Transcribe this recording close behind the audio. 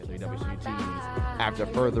23WSUT's After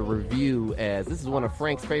Further Review, as this is one of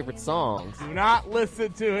Frank's favorite songs. Do not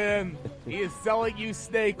listen to him. He is selling you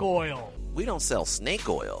snake oil. We don't sell snake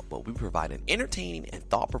oil, but we provide an entertaining and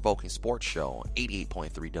thought-provoking sports show on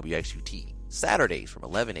 88.3 WXUT, Saturdays from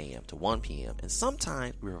 11 a.m. to 1 p.m., and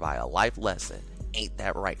sometimes we provide a life lesson. Ain't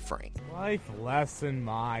that right, Frank? Life lesson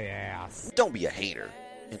my ass. Don't be a hater.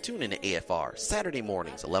 And tune in to AFR Saturday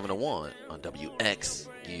mornings, 11 to 1 on WXUT.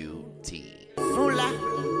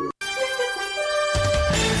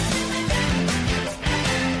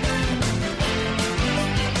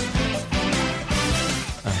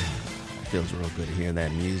 Feels real good to hear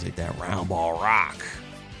that music, that round ball rock,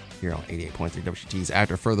 here on 88.3 WXUT's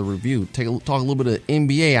After Further Review. Talk a little bit of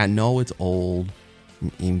NBA. I know it's old.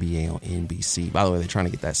 NBA on NBC. By the way, they're trying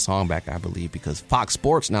to get that song back, I believe, because Fox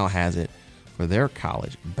Sports now has it for their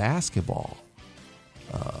college basketball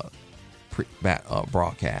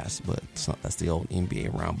broadcast. But that's the old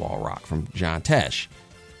NBA round ball rock from John Tesh.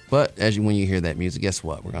 But when you hear that music, guess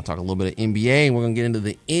what? We're going to talk a little bit of NBA, and we're going to get into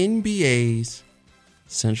the NBA's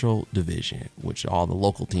Central Division, which all the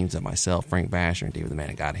local teams that myself, Frank Basher, and David the Man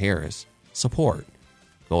and God Harris support.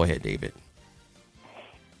 Go ahead, David.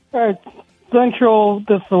 All right. Central,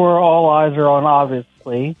 this is where all eyes are on,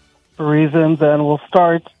 obviously, for reasons, and we'll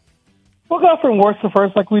go from worst to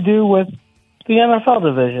first like we do with the NFL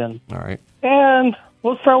division. All right. And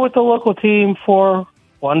we'll start with the local team for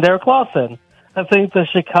one, Derek Lawson. I think the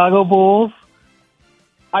Chicago Bulls,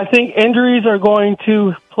 I think injuries are going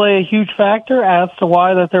to play a huge factor as to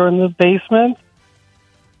why that they're in the basement,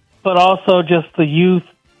 but also just the youth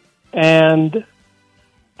and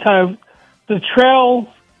kind of the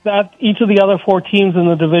trail that each of the other four teams in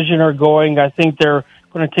the division are going. I think they're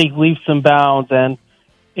going to take leaps and bounds, and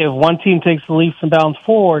if one team takes the leaps and bounds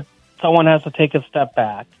forward, someone has to take a step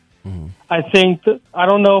back. Mm-hmm. I think I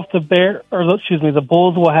don't know if the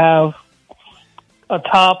Bulls will have a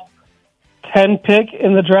top 10 pick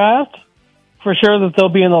in the draft. For sure that they'll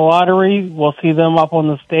be in the lottery. We'll see them up on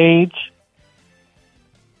the stage.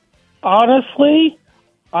 Honestly,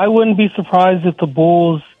 I wouldn't be surprised if the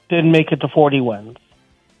Bulls didn't make it to 40 wins.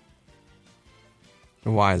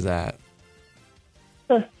 Why is that?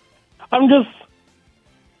 I'm just...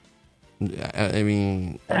 I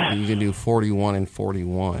mean, you can do 41 and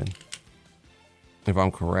 41, if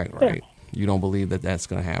I'm correct, right? You don't believe that that's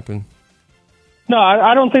going to happen? No,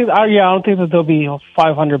 I don't think. I don't think that there'll be a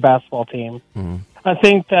 500 basketball team. Mm-hmm. I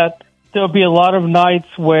think that there'll be a lot of nights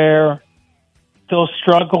where they'll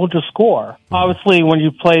struggle to score. Mm-hmm. Obviously, when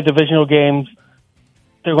you play divisional games,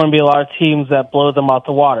 there are going to be a lot of teams that blow them out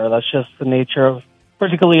the water. That's just the nature of,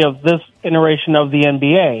 particularly of this iteration of the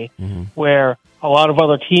NBA, mm-hmm. where a lot of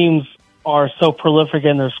other teams are so prolific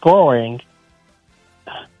in their scoring.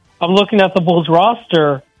 I'm looking at the Bulls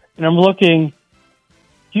roster, and I'm looking,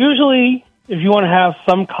 usually if you want to have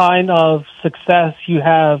some kind of success, you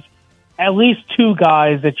have at least two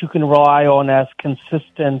guys that you can rely on as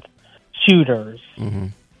consistent shooters. Mm-hmm.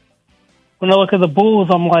 When I look at the Bulls,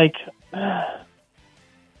 I'm like,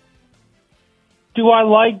 do I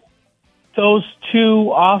like those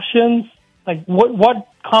two options? Like, what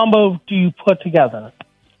combo do you put together?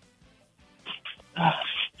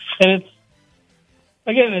 And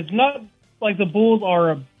it's not like the Bulls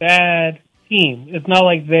are a bad team. It's not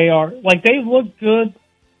like they are, like, they've looked good.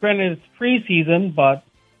 Granted, it's preseason, but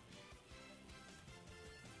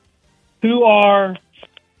who's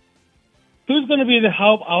going to be the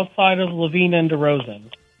help outside of Levine and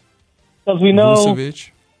DeRozan? Because we know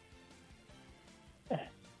Vucevic.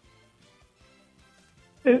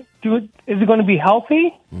 Is it going to be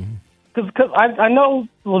healthy? Because I know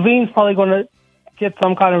Levine's probably going to get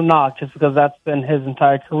some kind of knock just because that's been his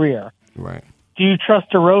entire career. Right. Do you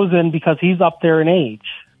trust DeRozan because he's up there in age?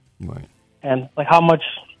 Right. And like, how much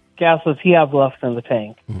gas does he have left in the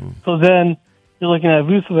tank? Mm-hmm. So then you're looking at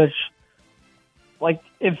Vucevic. Like,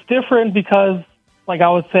 it's different because, like, I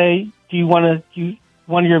would say, do you want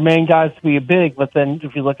one of your main guys to be a big? But then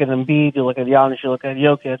if you look at Embiid, you look at Giannis, you look at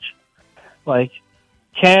Jokic, like,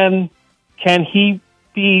 can he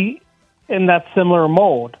be in that similar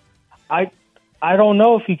mold? I don't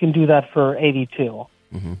know if he can do that for 82.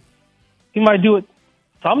 Mm-hmm. He might do it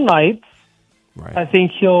some nights. Right. I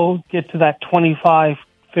think he'll get to that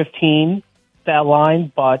 25-15, that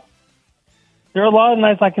line, but there are a lot of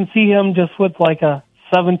nights I can see him just with like a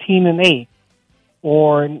 17-8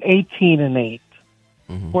 or an 18-8,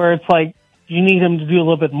 mm-hmm. where it's like you need him to do a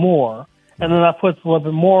little bit more, and then that puts a little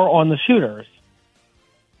bit more on the shooters.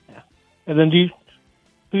 Yeah. And then who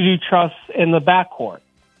do you trust in the backcourt?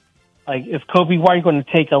 Like, is Kobe White going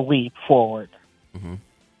to take a leap forward? Mm-hmm.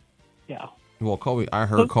 Yeah. Well, I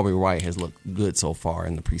heard Kobe White has looked good so far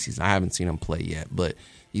in the preseason. I haven't seen him play yet, but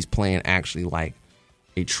he's playing actually like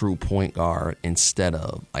a true point guard instead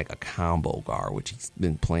of like a combo guard, which he's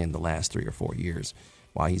been playing the last 3 or 4 years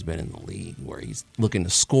while he's been in the league, where he's looking to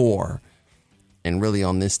score. And really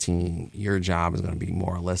on this team, your job is going to be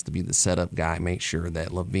more or less to be the setup guy, make sure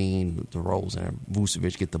that Levine, DeRozan, and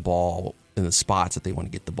Vucevic get the ball in the spots that they want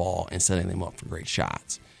to get the ball and setting them up for great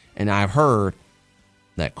shots. And I've heard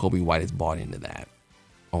that Kobe White has bought into that.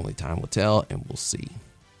 Only time will tell, and we'll see.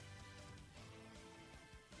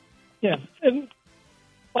 Yeah, and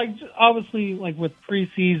like obviously, like with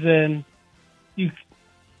preseason, you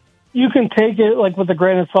can take it like with a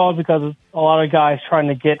grain of salt because a lot of guys trying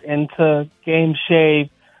to get into game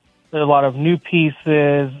shape. There's a lot of new pieces,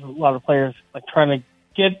 a lot of players like trying to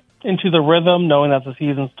get into the rhythm, knowing that the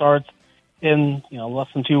season starts in less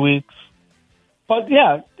than 2 weeks. But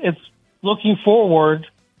yeah, it's looking forward.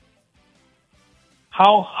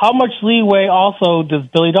 How much leeway also does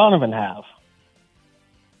Billy Donovan have?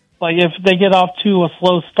 Like if they get off to a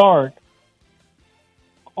slow start,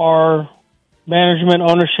 are management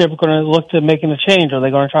ownership going to look to making a change? Or are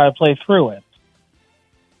they going to try to play through it?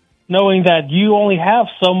 Knowing that you only have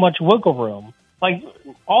so much wiggle room. Like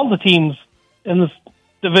all the teams in this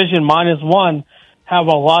division -1 have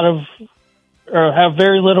have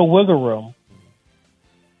very little wiggle room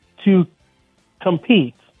to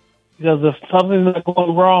compete. Because if something's not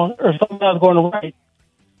going wrong or something's not going right,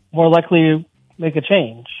 more likely to make a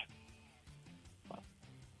change.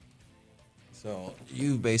 So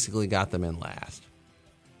you basically got them in last.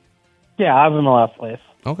 Yeah, I have them in last place.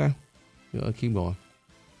 Okay. Keep going.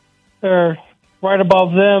 They're right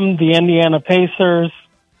above them, the Indiana Pacers.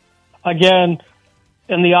 Again,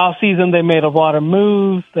 in the offseason, they made a lot of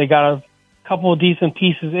moves. They got a couple of decent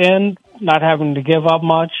pieces in, not having to give up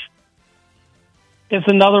much. It's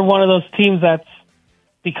another one of those teams that's,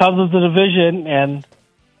 because of the division and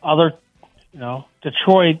other,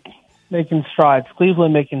 Detroit making strides,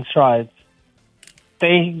 Cleveland making strides,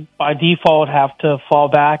 they, by default, have to fall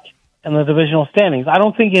back in the divisional standings. I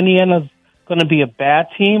don't think Indiana's going to be a bad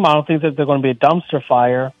team. I don't think that they're going to be a dumpster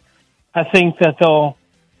fire. I think that they'll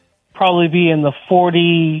probably be in the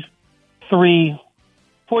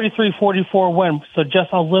 43-44 win, so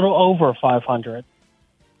just a little over 500.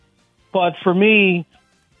 But for me,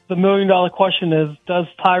 the $1 million question is, does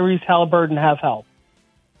Tyrese Halliburton have help?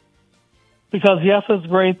 Because yes, it's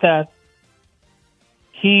great that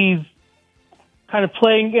he's kind of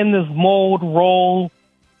playing in this mold role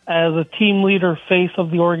as a team leader, face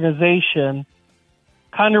of the organization,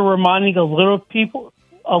 kind of reminding a little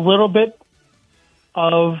bit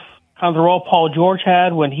of kind of the role Paul George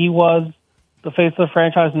had when he was the face of the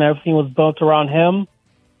franchise and everything was built around him.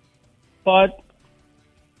 But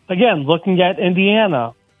again, looking at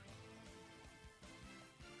Indiana,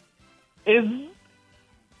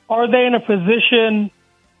 are they in a position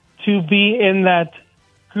to be in that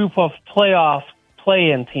group of playoff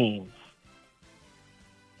play-in teams?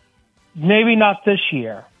 Maybe not this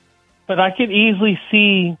year, but I could easily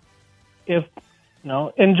see if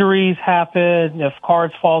injuries happen, if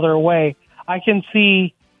cards fall their way. I can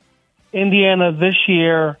see Indiana this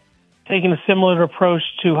year taking a similar approach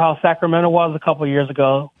to how Sacramento was a couple of years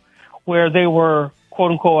ago, where they were,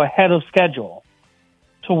 quote-unquote, ahead of schedule,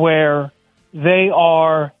 to where they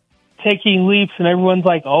are taking leaps and everyone's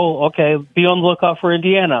like, oh, okay, be on the lookout for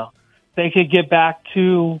Indiana. They could get back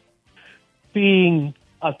to being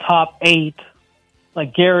a top 8,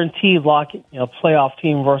 like guaranteed playoff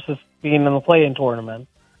team versus being in the play-in tournament.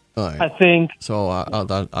 All right. I think. So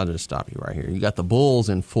I'll just stop you right here. You got the Bulls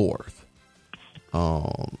in 4th.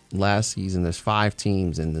 Last season, there's 5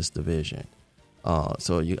 teams in this division.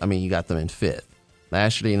 So you got them in 5th.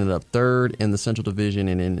 Last year, they ended up 3rd in the Central Division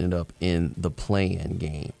and ended up in the play-in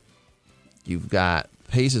game. You've got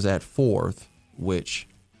Pacers at 4th, which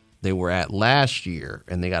they were at last year,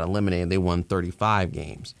 and they got eliminated. They won 35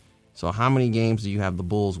 games. So how many games do you have the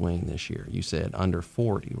Bulls winning this year? You said under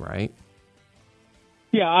 40, right?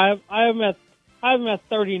 Yeah, I have them at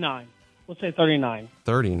 39. Let's say 39.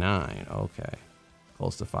 39, okay.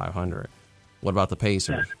 Close to 500. What about the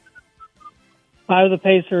Pacers? I have the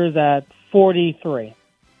Pacers at 43.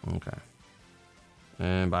 Okay.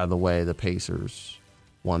 And by the way, the Pacers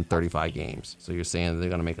won 35 games. So you're saying they're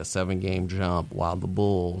going to make a 7-game jump while the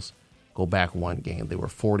Bulls go back 1 game. They were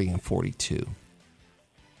 40 and 42.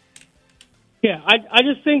 Yeah, I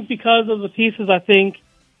just think because of the pieces, I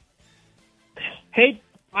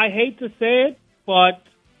hate to say it, but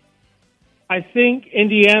I think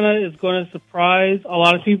Indiana is going to surprise a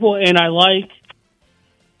lot of people, and I like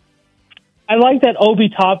that Obi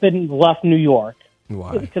Toppin left New York.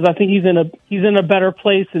 Why? Because I think he's in a better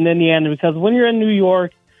place in Indiana. Because when you're in New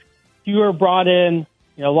York, you were brought in,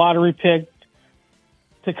 lottery pick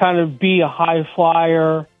to kind of be a high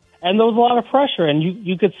flyer, and there was a lot of pressure. And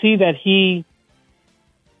you could see that he,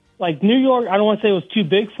 like New York, I don't want to say it was too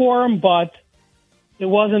big for him, but it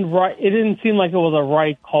wasn't right. It didn't seem like it was a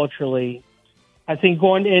right culturally. I think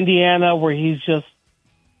going to Indiana, where he's just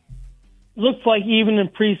looks like even in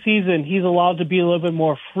preseason, he's allowed to be a little bit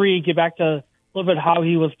more free, get back to a little bit how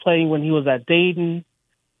he was playing when he was at Dayton,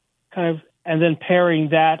 kind of, and then pairing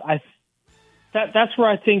that, that's where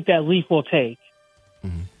I think that leap will take.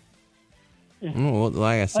 Mm-hmm. Well,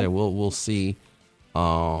 like I said, we'll see.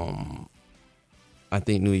 I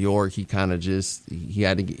think New York, he kind of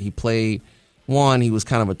he played one. He was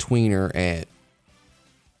kind of a tweener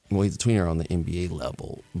he's a tweener on the NBA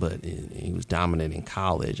level, but he was dominant in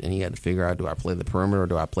college, and he had to figure out, do I play the perimeter or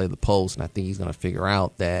do I play the post? And I think he's going to figure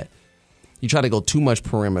out that he tried to go too much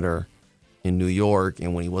perimeter in New York,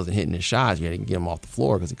 and when he wasn't hitting his shots, you had to get him off the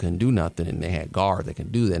floor because he couldn't do nothing, and they had guards that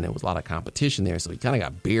could do that, and there was a lot of competition there, so he kind of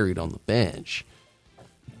got buried on the bench.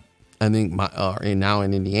 I think and now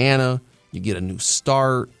in Indiana, you get a new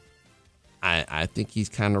start. I think he's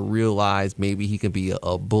kind of realized maybe he could be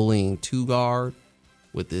a bullying 2 guard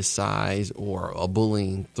with this size, or a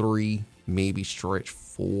bullying 3, maybe stretch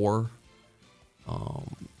 4.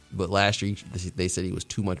 But last year they said he was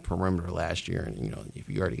too much perimeter last year, and if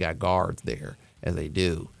you already got guards there, as they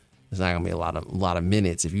do, it's not gonna be a lot of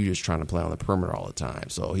minutes if you're just trying to play on the perimeter all the time.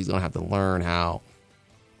 So he's gonna have to learn how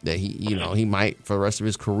that he might for the rest of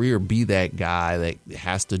his career be that guy that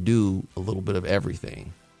has to do a little bit of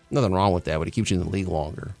everything. Nothing wrong with that, but it keeps you in the league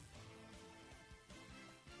longer.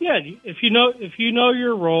 Yeah, if you know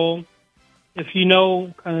your role, if you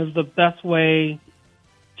know kind of the best way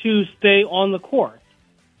to stay on the court,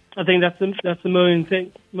 I think that's the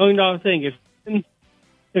 $1 million thing. If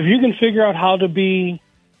you can figure out how to be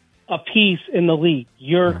a piece in the league,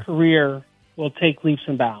 your career will take leaps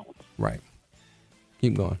and bounds. Right.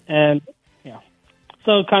 Keep going. And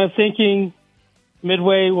so kind of thinking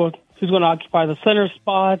midway, well, who's going to occupy the center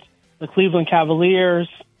spot? The Cleveland Cavaliers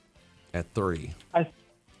at 3.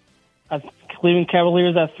 Cleveland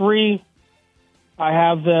Cavaliers at 3. I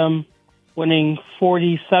have them winning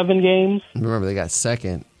 47 games. Remember, they got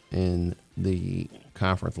second in the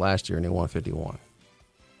conference last year, and they won 51.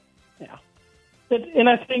 Yeah. And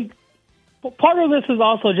I think part of this is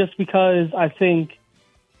also just because I think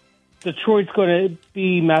Detroit's going to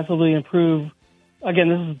be massively improved. Again,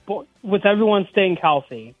 this is with everyone staying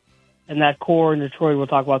healthy, and that core in Detroit, we'll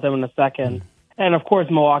talk about them in a second. And, of course,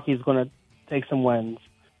 Milwaukee's going to take some wins.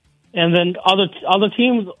 And then other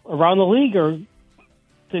teams around the league are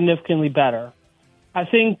significantly better. I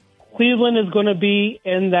think Cleveland is going to be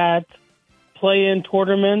in that play-in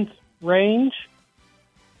tournament range.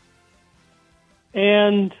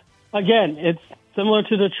 And, again, it's similar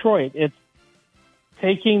to Detroit. It's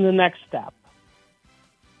taking the next step.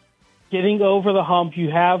 Getting over the hump.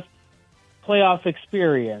 You have playoff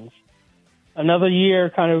experience. Another year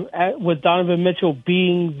kind of with Donovan Mitchell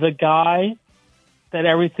being the guy that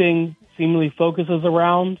everything seemingly focuses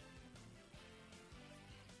around.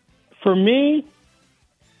 For me,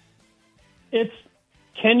 it's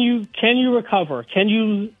can you recover? Can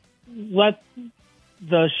you let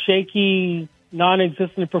the shaky,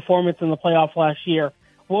 non-existent performance in the playoff last year,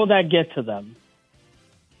 will that get to them?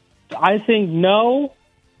 I think no,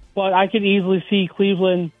 but I could easily see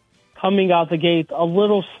Cleveland coming out the gates a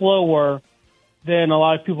little slower than a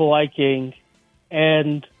lot of people liking,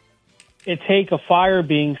 and it take a fire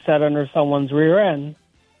being set under someone's rear end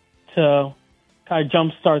to kind of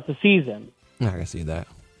jumpstart the season. I can see that.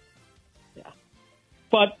 Yeah.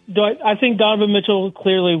 But I think Donovan Mitchell,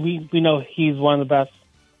 clearly we know he's one of the best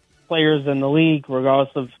players in the league,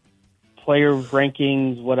 regardless of player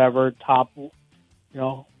rankings, whatever, top,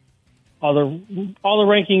 all the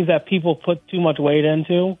rankings that people put too much weight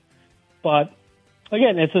into. But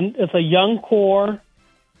again, it's a young core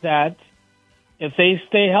that, if they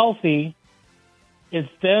stay healthy, it's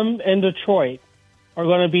them and Detroit are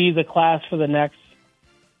going to be the class for the next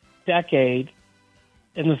decade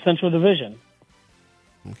in the Central Division.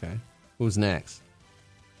 Okay. Who's next?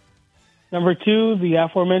 Number 2, the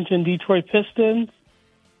aforementioned Detroit Pistons.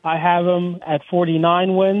 I have them at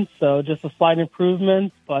 49 wins, so just a slight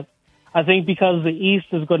improvement. But I think because the East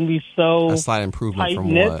is going to be so a slight improvement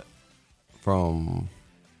tight-knit. from what? From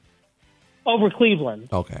over Cleveland.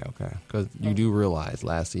 Okay. Because you do realize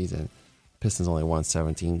last season, Pistons only won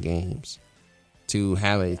 17 games. To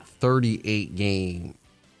have a 38-game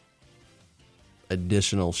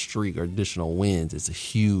additional streak or additional wins is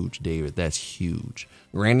huge, David. That's huge.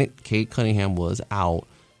 Granted, Cade Cunningham was out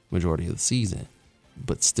majority of the season,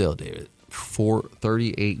 but still, David,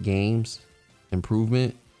 38 games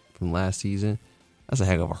improvement from last season. That's a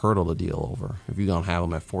heck of a hurdle to deal over if you're going to have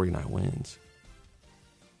them at 49 wins.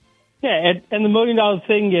 Yeah, and the $1 million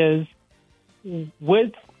thing is,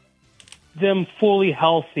 with them fully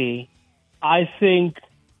healthy, I think,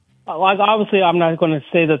 like, obviously I'm not going to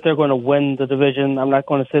say that they're going to win the division. I'm not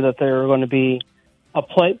going to say that they're going to be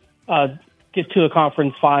get to the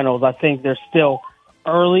conference finals. I think they're still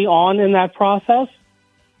early on in that process.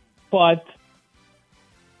 But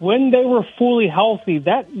when they were fully healthy,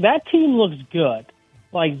 that team looks good.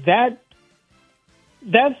 Like, that's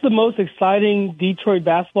the most exciting Detroit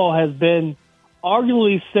basketball has been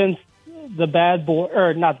arguably since the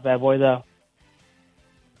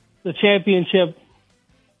championship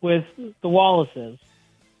with the Wallaces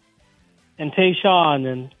and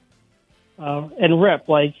Tayshaun and Rip.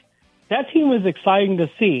 Like, that team is exciting to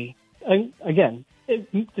see. Again,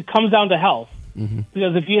 it comes down to health. Mm-hmm.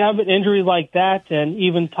 Because if you have an injury like that, and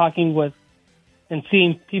even talking with and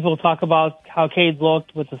seeing people talk about how Cade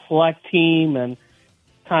looked with the select team and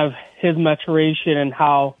kind of his maturation and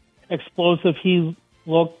how explosive he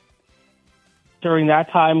looked during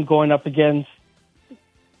that time going up against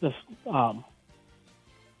the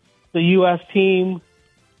U.S. team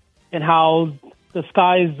and how the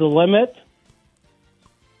sky's the limit.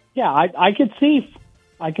 Yeah, I can see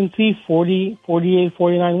 48,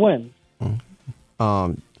 49 wins.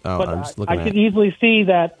 But I could easily see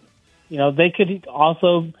that, they could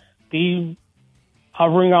also be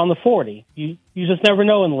hovering around the 40. You just never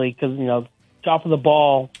know in the league because, drop of the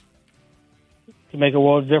ball can make a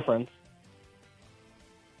world of difference.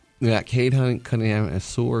 We got Cade Cunningham and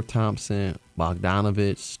Seward, Thompson,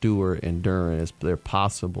 Bogdanovich, Stewart, and Duran as their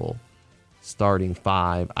possible starting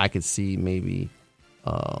five. I could see maybe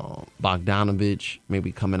Bogdanovich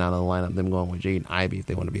maybe coming out of the lineup, them going with Jaden Ivey if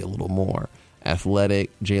they want to be a little more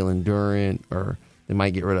athletic, Jalen Duran, or they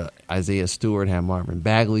might get rid of Isaiah Stewart, have Marvin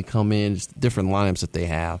Bagley come in, just different lineups that they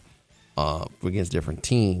have against different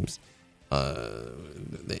teams.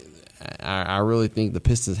 I really think the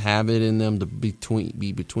Pistons have it in them to be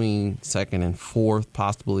between second and fourth,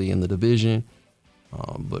 possibly in the division.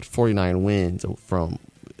 But 49 wins from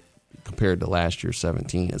compared to last year's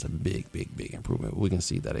 17 is a big improvement. We can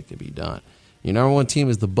see that it can be done. Your number one team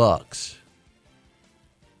is the Bucks.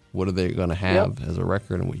 What are they going to have as a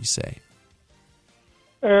record, and what do you say?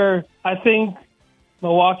 I think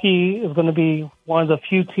Milwaukee is going to be one of the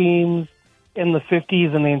few teams in the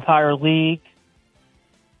 50s in the entire league.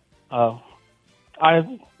 I'll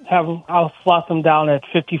slot them down at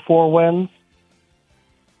 54 wins.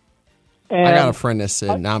 And I got a friend that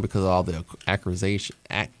said now because of all the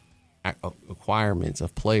acquirements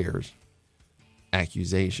of players, I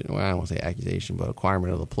don't want to say accusation, but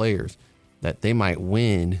acquirement of the players, that they might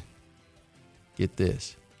win, get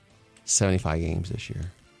this, 75 games this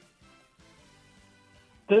year.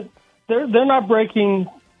 They're not breaking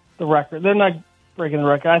the record. They're not breaking the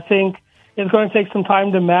record. I think it's going to take some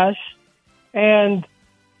time to mesh. And,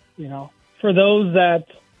 for those that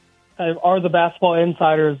are the basketball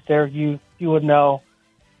insiders, Derek, you would know,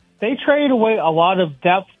 they traded away a lot of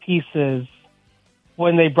depth pieces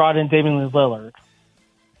when they brought in Damian Lillard.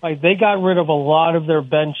 Like, they got rid of a lot of their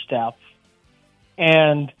bench depth.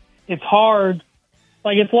 And it's hard.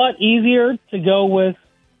 Like, it's a lot easier to go with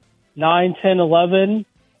 9, 10, 11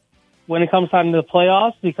 when it comes time to the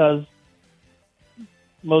playoffs because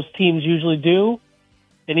most teams usually do.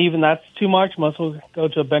 And even that's too much. Most will go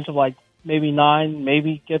to a bench of like maybe 9,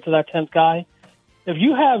 maybe get to that 10th guy. If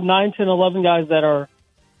you have 9, 10, 11 guys that are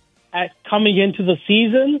coming into the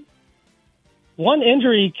season, one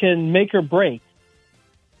injury can make or break.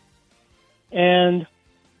 And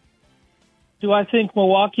do I think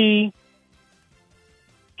Milwaukee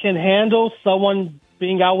can handle someone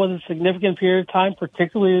being out with a significant period of time,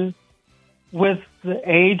 particularly with the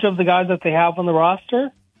age of the guys that they have on the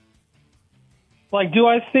roster? Like, do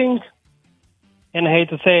I think, and I hate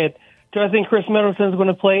to say it, do I think Chris Middleton is going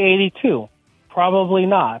to play 82? Probably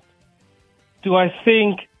not. Do I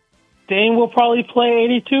think Dame will probably play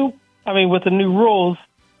 82? I mean, with the new rules,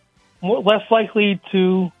 less likely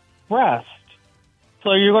to rest.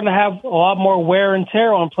 So you're going to have a lot more wear and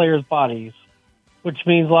tear on players' bodies, which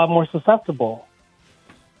means a lot more susceptible.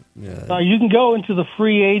 Yeah. Now, you can go into the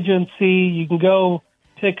free agency. You can go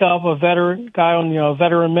pick up a veteran guy on a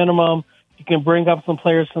veteran minimum. You can bring up some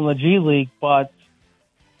players from the G League, but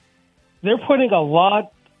they're putting a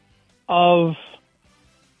lot of,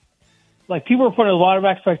 people are putting a lot of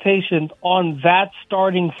expectations on that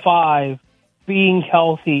starting five being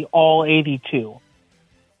healthy all 82.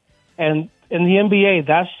 And in the NBA,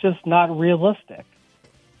 that's just not realistic.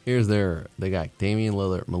 They got Damian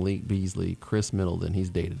Lillard, Malik Beasley, Chris Middleton, he's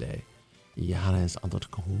day-to-day, Giannis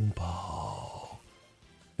Antetokounmpo,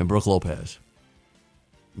 and Brook Lopez.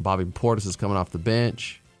 Bobby Portis is coming off the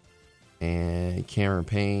bench, and Cameron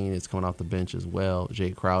Payne is coming off the bench as well,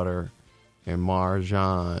 Jay Crowder, and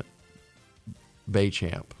Marjan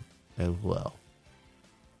Beauchamp as well.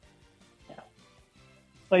 Yeah.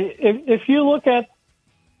 Like if you look at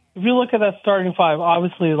that starting five,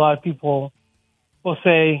 obviously a lot of people will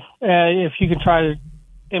say if you can try to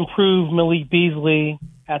improve Malik Beasley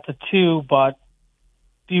at the 2, but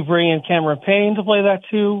do you bring in Cameron Payne to play that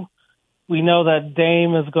 2? We know that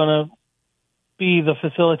Dame is going to be the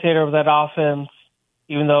facilitator of that offense,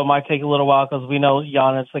 even though it might take a little while because we know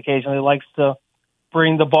Giannis occasionally likes to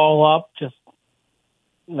bring the ball up.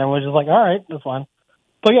 And then we're just like, all right, that's fine.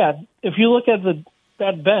 But yeah, if you look at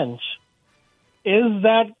that bench, does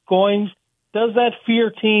that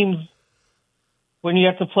fear teams when you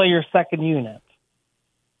have to play your second unit?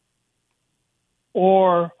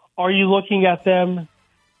 Or are you looking at them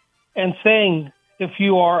and saying, if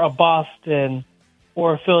you are a Boston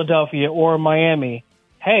or a Philadelphia or a Miami,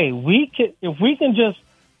 hey, if we can just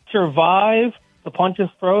survive the punches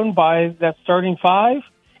thrown by that starting 5,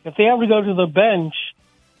 if they have to go to the bench,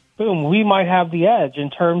 boom, we might have the edge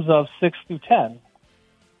in terms of 6 through 10.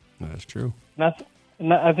 That's true.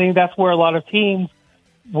 And I think that's where a lot of teams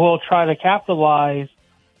will try to capitalize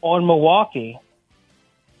on Milwaukee,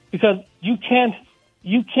 because you can't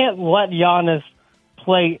let Giannis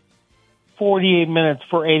play 48 minutes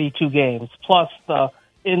for 82 games plus the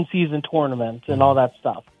in-season tournament and all that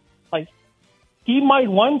stuff. Like, he might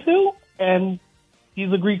want to, and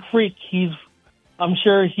he's a Greek freak. I'm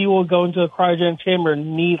sure he will go into a cryogenic chamber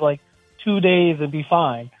and need like 2 days and be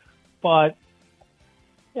fine. But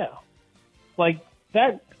yeah, like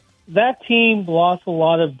that team lost a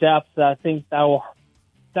lot of depth. That I think that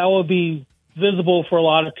will be visible for a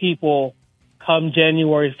lot of people come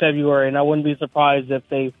January, February, and I wouldn't be surprised if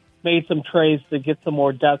they made some trades to get some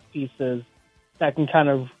more depth pieces that can kind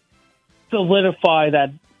of solidify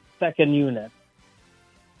that second unit.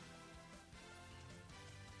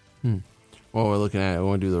 Well, we're looking at it. We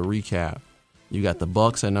want to do the recap. You got the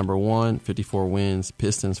Bucks at number 1, 54 wins.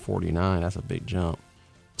 Pistons, 49. That's a big jump.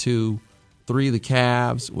 2, 3, the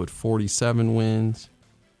Cavs with 47 wins.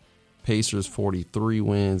 Pacers, 43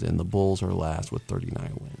 wins. And the Bulls are last with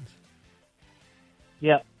 39 wins.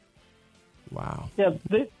 Yep. Wow. Yeah,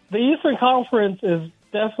 the Eastern Conference is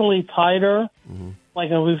definitely tighter, like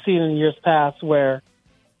we've seen in years past, where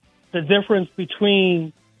the difference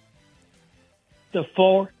between the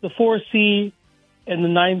 4 seed and the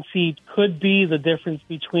 9 seed could be the difference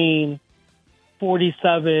between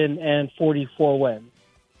 47 and 44 wins.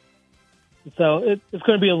 So it's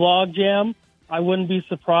going to be a log jam. I wouldn't be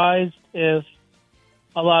surprised if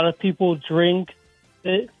a lot of people drink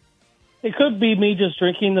it. It could be me just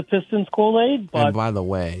drinking the Pistons Kool-Aid. But and by the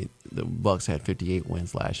way, the Bucks had 58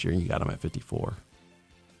 wins last year, and you got them at 54.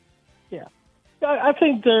 Yeah. I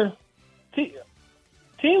think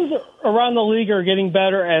teams around the league are getting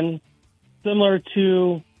better, and similar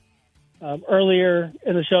to earlier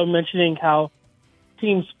in the show mentioning how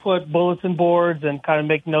teams put bulletin boards and kind of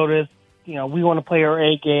make notice, we want to play our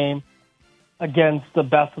A game against the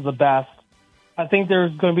best of the best. I think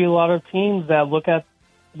there's going to be a lot of teams that look at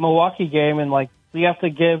the Milwaukee game and we have to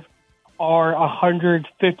give our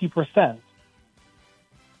 150%.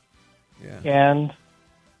 Yeah. And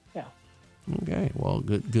yeah. Okay. Well,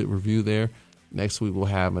 good review there. Next week we'll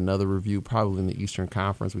have another review, probably in the Eastern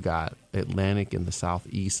Conference. We got Atlantic and the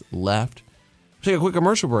Southeast left. Take a quick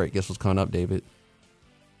commercial break. Guess what's coming up, David?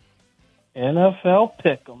 NFL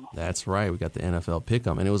Pick'em. That's right. We got the NFL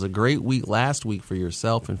Pick'em. And it was a great week last week for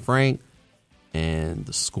yourself and Frank. And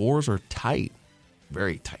the scores are tight.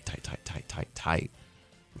 Very tight.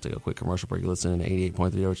 We'll take a quick commercial break. You're listening to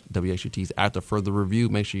 88.3 WXUT's After Further Review.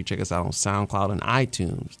 Make sure you check us out on SoundCloud and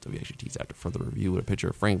iTunes. WXUT's After Further Review with a picture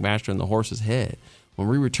of Frank Master and the horse's head. When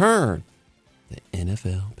we return, the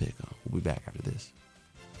NFL Pick'em. We'll be back after this.